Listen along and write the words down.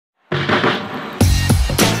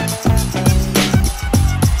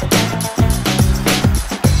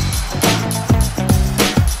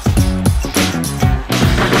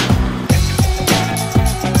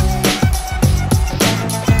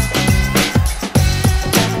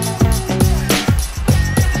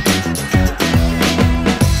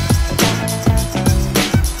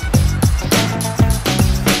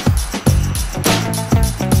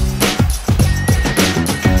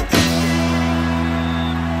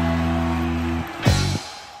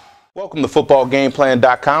Welcome to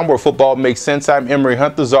footballgameplan.com, where football makes sense. I'm Emory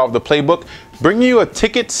Hunt, the czar of the playbook, bringing you a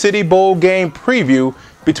Ticket City Bowl game preview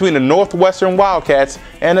between the Northwestern Wildcats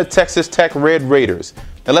and the Texas Tech Red Raiders.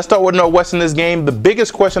 Now let's start with Northwestern in this game. The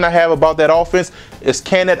biggest question I have about that offense is,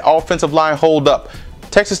 can that offensive line hold up?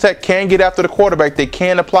 Texas Tech can get after the quarterback. They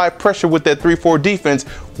can apply pressure with that 3-4 defense.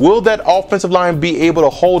 Will that offensive line be able to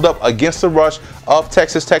hold up against the rush of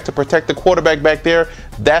Texas Tech to protect the quarterback back there?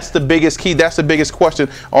 That's the biggest key. That's the biggest question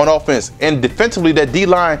on offense. And defensively, that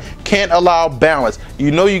D-line can't allow balance.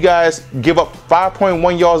 You know, you guys give up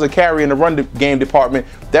 5.1 yards a carry in the run game department.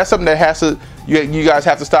 That's something that you guys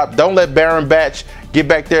have to stop. Don't let Baron Batch get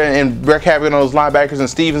back there and wreak havoc on those linebackers and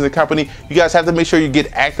Stevens and company. You guys have to make sure you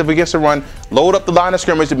get active against the run, load up the line of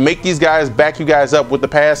scrimmage, and make these guys back you guys up with the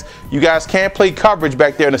pass. You guys can't play coverage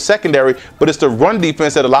back there in the secondary, but it's the run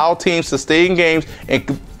defense that allow teams to stay in games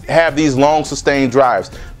and have these long sustained drives.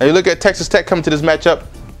 Now you look at Texas Tech coming to this matchup.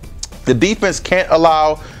 The defense can't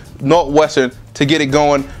allow Northwestern to get it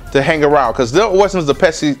going, to hang around, because Northwestern is a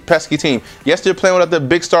pesky team. Yes, they're playing without the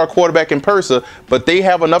big star quarterback in Persa, but they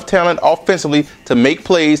have enough talent offensively to make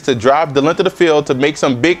plays, to drive the length of the field, to make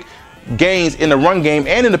some big gains in the run game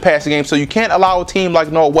and in the passing game. So you can't allow a team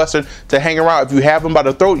like Northwestern to hang around. If you have them by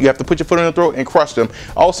the throat, you have to put your foot in the throat and crush them.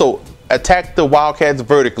 Also, attack the Wildcats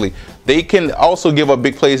vertically. They can also give up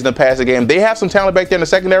big plays in the passing game. They have some talent back there in the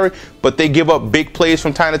secondary, but they give up big plays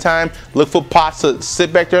from time to time. Look for Potts to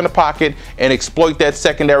sit back there in the pocket and exploit that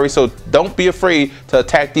secondary. So don't be afraid to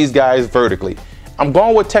attack these guys vertically. I'm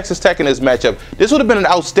going with Texas Tech in this matchup. This would have been an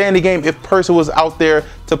outstanding game if Persa was out there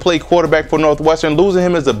to play quarterback for Northwestern. Losing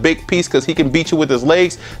him is a big piece because he can beat you with his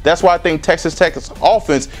legs. That's why I think Texas Tech's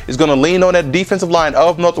offense is going to lean on that defensive line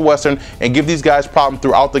of Northwestern and give these guys problems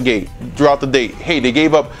throughout the day. Hey, they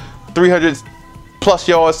gave up 300+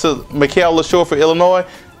 yards to Mikael LaShore for Illinois.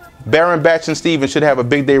 Baron Batch and Stevens should have a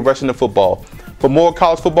big day rushing the football. For more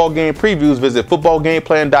college football game previews, visit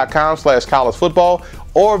footballgameplan.com/collegefootball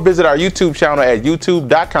or visit our YouTube channel at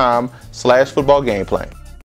youtube.com/footballgameplan.